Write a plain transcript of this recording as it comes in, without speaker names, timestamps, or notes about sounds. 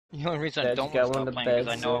The only reason I don't want to stop playing because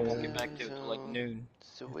I know I won't get back to it till like noon.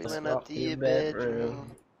 So we went up to your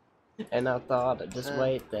bedroom, and I thought I'd just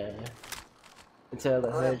wait there until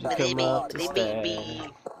I heard you come up to stare.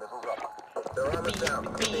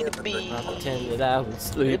 I pretended I was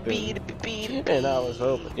sleeping, and I was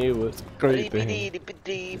hoping you was creeping.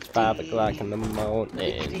 It's 5 o'clock in the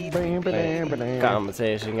morning.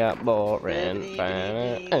 Conversation got boring.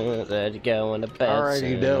 Said you going to bed. Alright,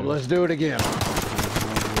 you dub. Let's do it again.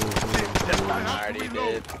 I already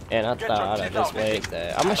did. And I thought I'd just wait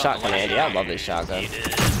there. I'm a shotgun Andy. I love this shotgun.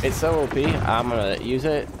 It's so OP. I'm gonna use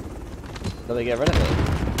it until they get rid of it.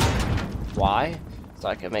 Why? So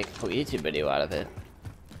I can make a cool YouTube video out of it.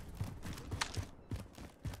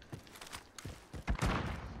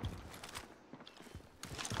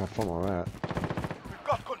 Have fun with that. We've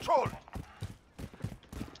got control.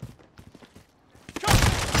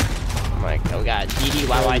 Oh my god, we got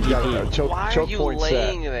GDYYGP. Why are you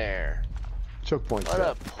laying there? Choke point What set.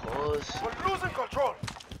 up, puss? We're losing control.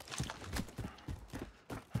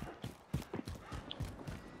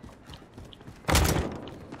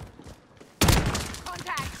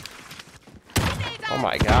 Oh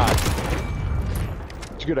my god.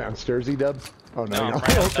 Did you go downstairs, E-Dub? Oh no, No, no. I'm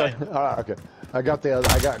right Okay. Okay. I got the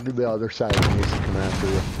other side of me to come after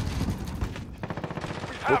you.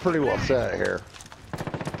 We're pretty well set here.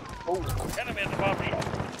 Oh, enemy at the barber shop.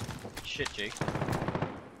 Shit, Jake.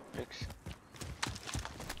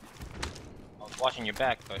 I was watching your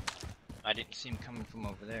back, but I didn't see him coming from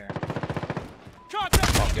over there. Oh,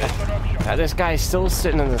 good. God, this guy's still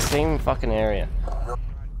sitting in the same fucking area.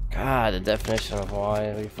 God, the definition of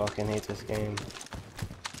why we fucking hate this game.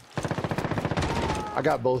 I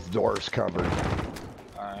got both doors covered.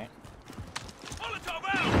 Alright. I'm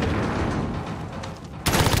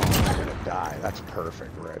gonna die. That's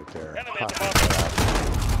perfect right there. Enemy at the barber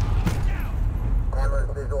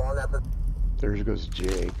shop. There goes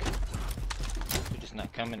Jake. You're just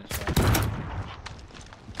not coming this way.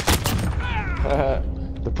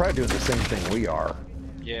 They're probably doing the same thing we are.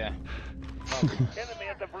 Yeah. Enemy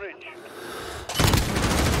at the bridge.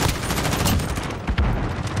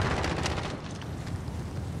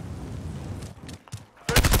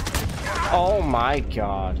 Oh my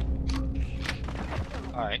god.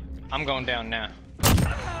 Alright, I'm going down now. Alright,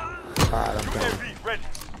 I'm coming. Heavy, ready.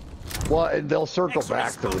 Well, and they'll circle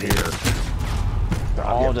back through here.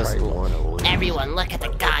 All just Everyone, look at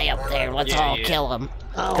the guy up there. Let's all kill him.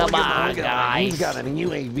 Oh, Come on, guys. He's got a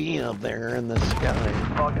UAV up there in the sky.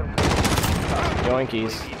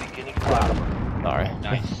 Yoinkies. Sorry.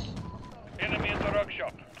 Nice. Enemy at the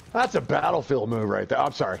workshop. That's a battlefield move right there.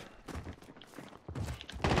 I'm sorry.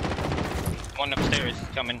 One upstairs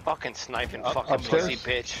coming. Fucking sniping, Up, fucking upstairs? pussy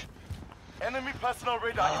bitch. Enemy personal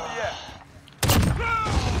radar in the air.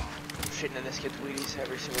 Shitting in this kid's Wheaties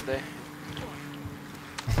every single day.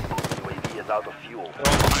 UAV is out of fuel.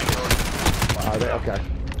 Are they? Okay.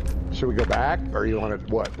 Should we go back, or you want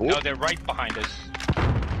to what? No, they're right behind us.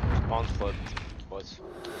 Spawn foot was.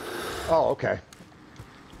 Oh, okay.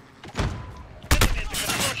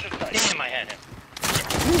 Damn, I had him.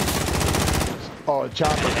 Oh,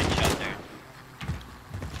 chopper. Headshot there.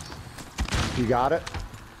 You got it?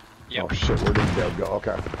 Yep. Oh shit, where did Deb go?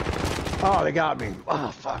 Okay. Oh, they got me.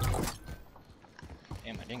 Oh fuck.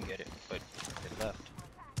 Damn, I didn't get it, but it left.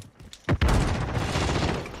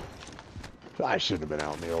 I shouldn't have been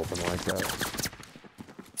out in the open like that.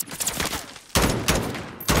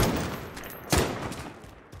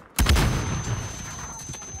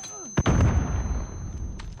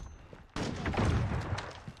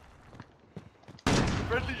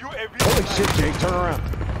 Friendly UAV. Holy shit, Jake, turn around.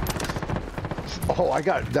 Oh,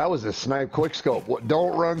 that was a snipe quick scope. What,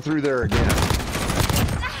 don't run through there again. Good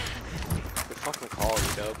fucking call,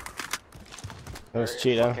 E-Dub. That was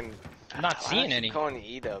Cheetah. I'm not seeing any. Calling you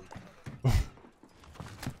E-Dub.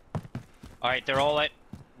 Alright, they're all at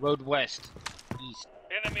Road West. East.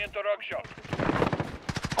 Enemy at the workshop.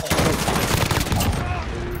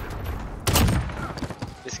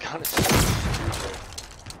 This gun is so stupid.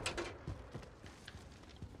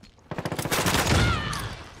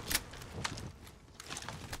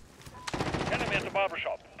 Enemy at the barber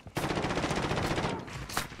shop.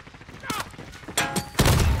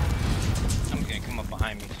 I'm gonna come up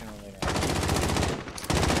behind me sooner or later.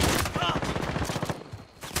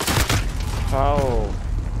 Oh.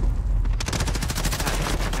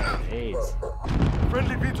 Jeez.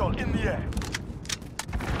 Friendly VTOL in the air.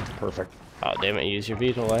 Perfect. Oh damn it, use your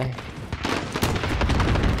beetle, eh?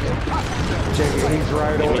 Jake, he's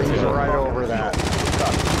right over. He's right over that.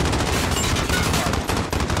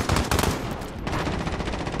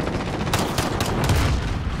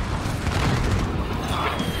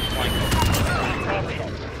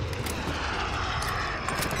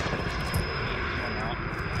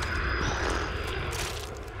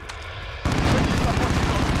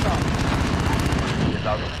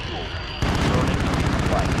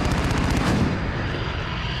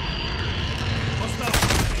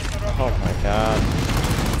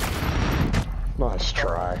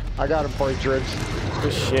 guy. I got him for you, Triggs.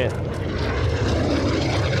 Good shit.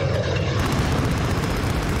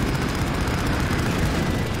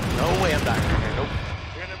 No way I'm dying right here. Nope.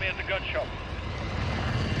 Enemy at the gun shop.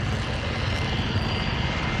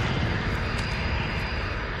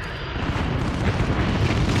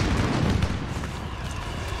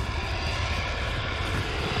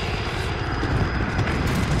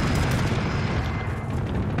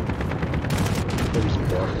 There's some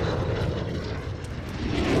book.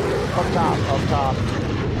 Up top, up top.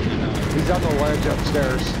 He's on the ledge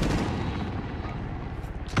upstairs.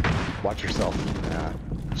 Watch yourself. Yeah.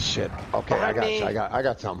 Shit. Okay, I got you. I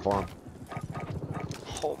got something for him.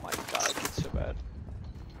 Oh my god, it's so bad.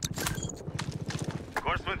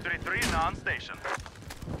 Horseman 33 now on station.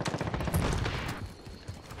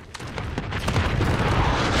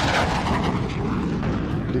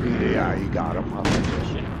 Did he? Yeah, he got him. I'll take this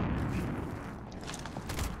shit.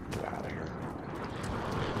 Get out of here.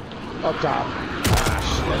 Up top.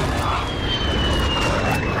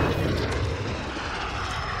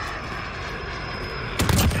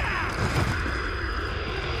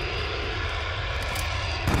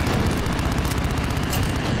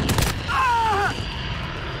 Ah,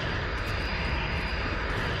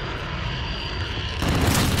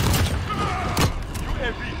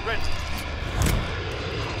 UAV ready.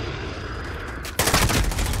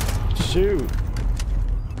 Shoot.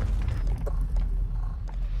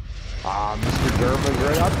 Mr. Derma's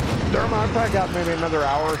right up. Derma, I've probably got maybe another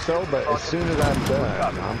hour or so, but as soon as I'm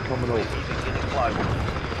done, I'm coming over.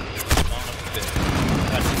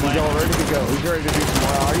 He's all ready to go. He's ready to do some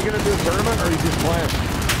more. Are you going to do a tournament or are you just playing?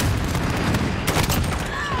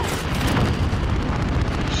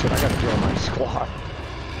 Shit, I got to join my squad.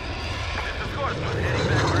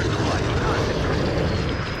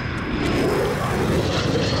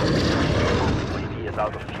 UAV is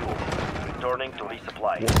out of fuel. Returning to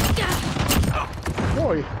resupply.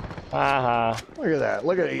 Boy, Haha. look at that.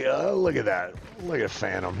 Look at that. Look at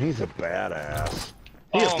Phantom. He's a badass.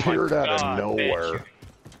 He Oh my appeared out God, of nowhere. bitch.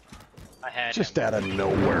 I had Just him. out of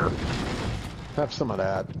nowhere. Have some of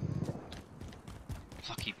that.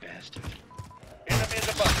 Lucky bastard. Enemy in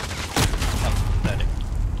the bus. How pathetic.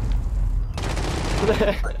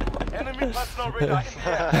 Enemy personal radar in the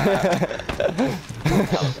air.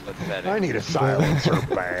 That was pathetic. I need a silencer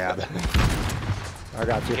bad. I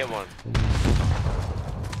got you. Get one.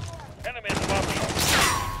 Enemy at the barber shop.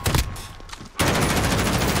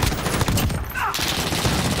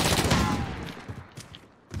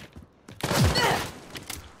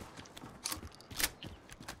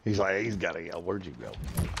 He's like, he's got to yell. Where'd you go?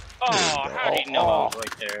 Oh, how did he know I was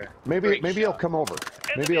right there? Maybe Great he'll shot. come over.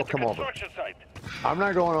 Maybe he'll come over. Construction site. I'm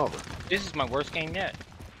not going over. This is my worst game yet.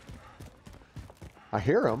 I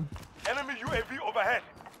hear him. Enemy UAV overhead.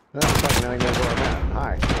 That's fucking I know where I'm at.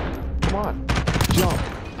 Hi. Come on. Jump.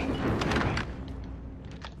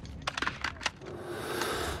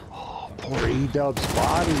 Oh, poor E-Dub's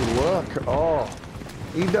body. Look. Oh.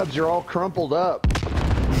 E-Dubs are all crumpled up.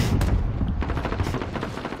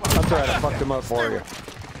 That's right. I fucked him up for you.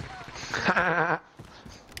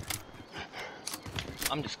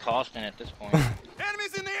 I'm just costing at this point.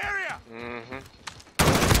 Enemies in the area.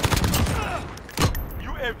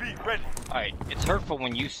 UAV ready. Alright, it's hurtful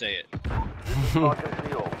when you say it. Falcon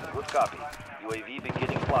 3-0. Good copy. UAV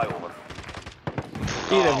beginning flyover.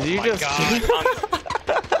 Edom, did you my just... God,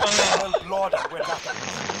 Lord, we're back.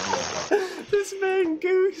 This man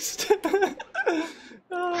goosed.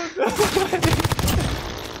 Oh, no.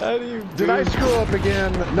 How do you Did I screw up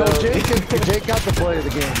again? No, Jake got the play of the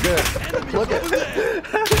game. Good. Look at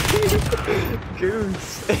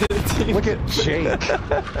goose? look at Jake. he's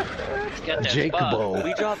got that Jaybow.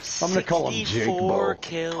 We dropped I'm gonna call him 64 Jaybow.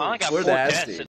 kills. I got We're 4 nasty. deaths